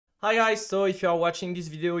Hi guys, so if you are watching this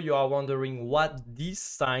video, you are wondering what these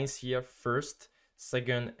signs here, first,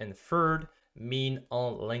 second, and third, mean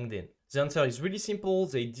on LinkedIn. The answer is really simple.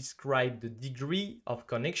 They describe the degree of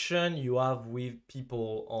connection you have with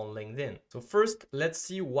people on LinkedIn. So first, let's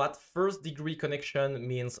see what first degree connection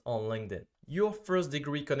means on LinkedIn. Your first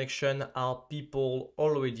degree connection are people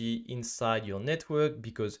already inside your network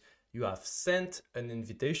because you have sent an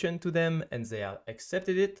invitation to them and they have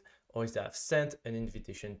accepted it, or they have sent an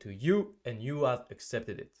invitation to you and you have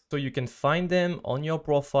accepted it. So you can find them on your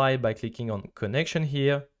profile by clicking on connection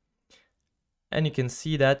here. And you can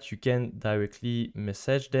see that you can directly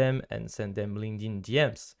message them and send them LinkedIn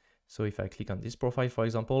DMs. So if I click on this profile, for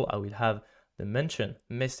example, I will have the mention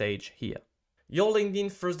message here. Your LinkedIn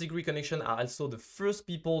first degree connection are also the first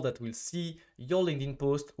people that will see your LinkedIn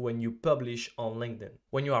post when you publish on LinkedIn.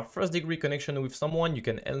 When you are first degree connection with someone, you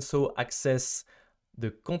can also access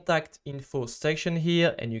the contact info section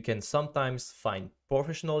here, and you can sometimes find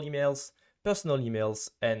professional emails, personal emails,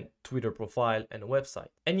 and Twitter profile and website.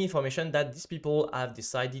 Any information that these people have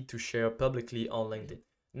decided to share publicly on LinkedIn.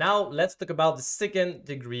 Now let's talk about the second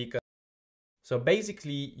degree connection. So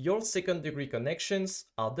basically, your second degree connections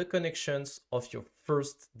are the connections of your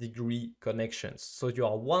first degree connections. So you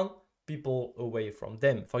are one people away from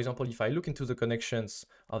them. For example, if I look into the connections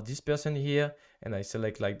of this person here and I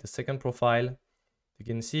select like the second profile, you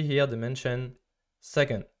can see here the mention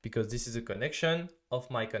second, because this is a connection of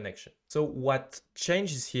my connection. So what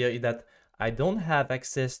changes here is that I don't have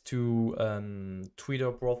access to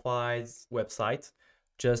Twitter profiles, website,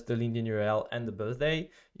 just the LinkedIn URL and the birthday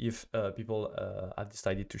if people have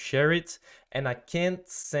decided to share it. And I can't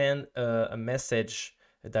send a message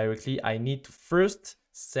directly. I need to first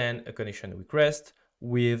send a connection request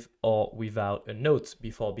with or without a note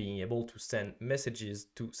before being able to send messages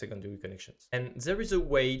to secondary connections. And there is a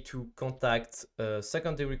way to contact a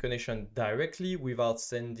secondary connection directly without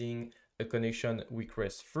sending a connection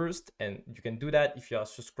request first. And you can do that if you are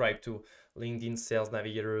subscribed to LinkedIn Sales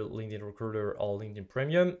Navigator, LinkedIn Recruiter, or LinkedIn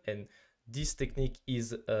Premium. And this technique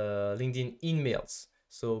is LinkedIn inmails.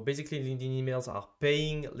 So basically LinkedIn emails are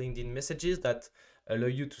paying LinkedIn messages that allow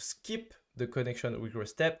you to skip the connection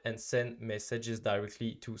request step and send messages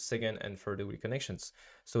directly to second and third degree connections.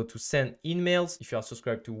 So to send emails, if you are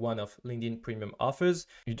subscribed to one of LinkedIn Premium offers,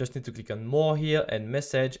 you just need to click on more here and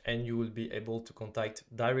message, and you will be able to contact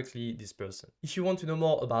directly this person. If you want to know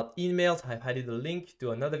more about emails, I've added a link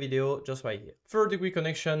to another video just right here. Third degree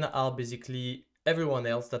connection are basically everyone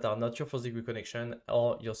else that are not your first degree connection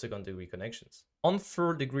or your second degree connections. On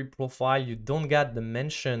third degree profile, you don't get the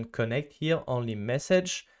mention connect here, only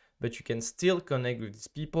message, but you can still connect with these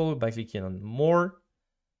people by clicking on more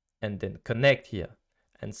and then connect here.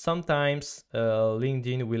 And sometimes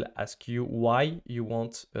LinkedIn will ask you why you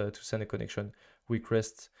want to send a connection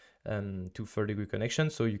request to third degree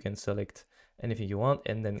connection. So you can select anything you want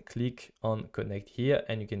and then click on connect here,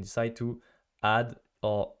 and you can decide to add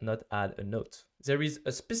or not add a note. There is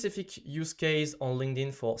a specific use case on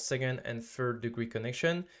LinkedIn for second and third degree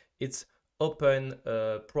connection. It's open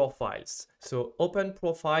profiles. So open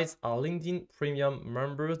profiles are LinkedIn Premium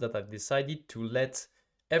members that have decided to let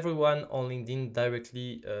everyone on LinkedIn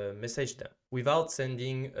directly message them without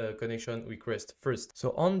sending a connection request first.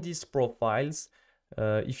 So on these profiles,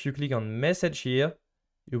 if you click on message here,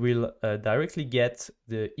 you will directly get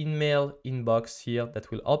the email inbox here that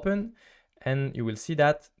will open, and you will see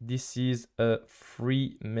that this is a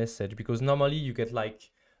free message, because normally you get like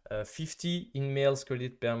 50 emails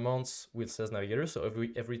credit per month with Sales Navigator. So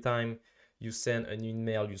every time you send an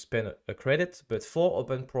email, you spend a credit. But for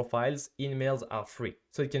open profiles, emails are free.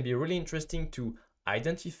 So it can be really interesting to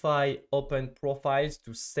identify open profiles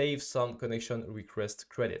to save some connection request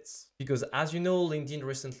credits. Because as you know, LinkedIn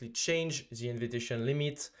recently changed the invitation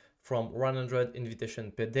limit from 100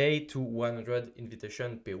 invitations per day to 100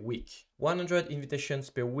 invitations per week. 100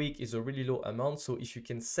 invitations per week is a really low amount, so if you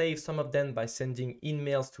can save some of them by sending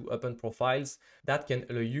emails to open profiles, that can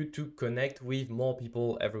allow you to connect with more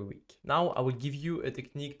people every week. Now I will give you a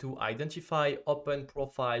technique to identify open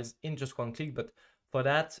profiles in just one click, but for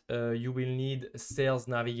that, you will need Sales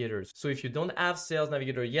Navigators. So if you don't have Sales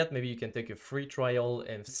Navigator yet, maybe you can take a free trial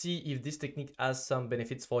and see if this technique has some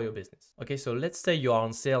benefits for your business. Okay, so let's say you are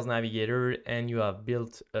on Sales Navigator and you have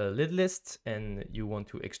built a lead list and you want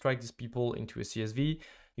to extract these people into a CSV.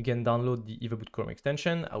 You can download the EvaBoot Chrome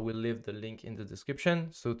extension. I will leave the link in the description.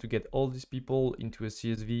 So to get all these people into a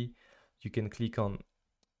CSV, you can click on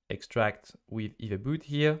Extract with EvaBoot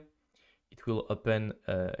here. It will open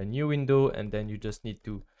a new window, and then you just need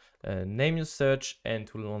to name your search and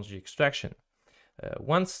to launch the extraction.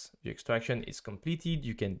 Once the extraction is completed,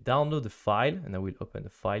 you can download the file, and I will open the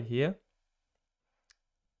file here.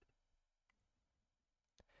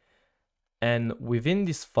 And within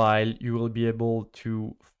this file, you will be able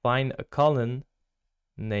to find a column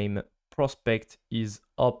named prospect is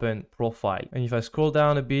open profile. And if I scroll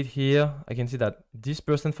down a bit here, I can see that this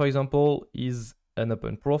person, for example, is an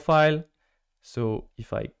open profile. So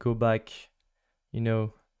if I go back,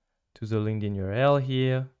 to the LinkedIn URL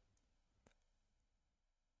here,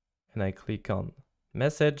 and I click on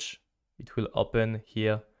message, it will open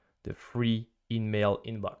here the free InMail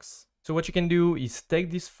inbox. So what you can do is take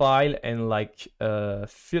this file and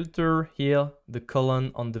filter here the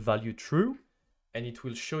column on the value true, and it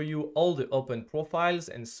will show you all the open profiles.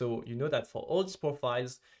 And so you know that for all these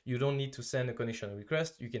profiles, you don't need to send a connection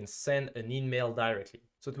request. You can send an email directly.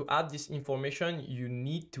 So to add this information, you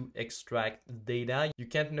need to extract the data. You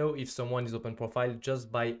can't know if someone is open profile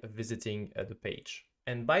just by visiting the page.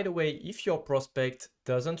 And by the way, if your prospect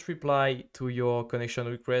doesn't reply to your connection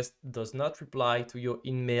request, does not reply to your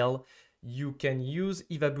email, you can use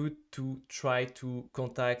EvaBoot to try to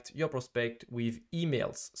contact your prospect with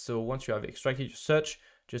emails. So once you have extracted your search,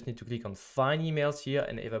 just need to click on Find Emails here,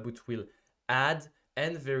 and EvaBoot will add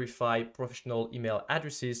and verify professional email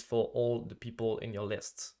addresses for all the people in your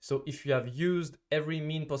lists. So if you have used every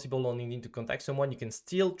means possible on LinkedIn to contact someone, you can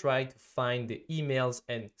still try to find the emails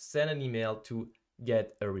and send an email to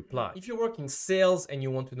get a reply. If you work in sales and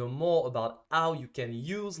you want to know more about how you can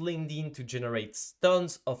use LinkedIn to generate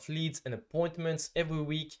tons of leads and appointments every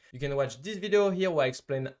week, you can watch this video here where I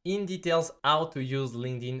explain in details how to use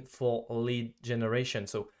LinkedIn for lead generation.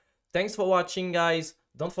 So thanks for watching, guys.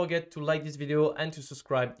 Don't forget to like this video and to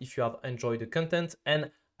subscribe if you have enjoyed the content,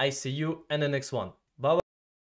 and I see you in the next one.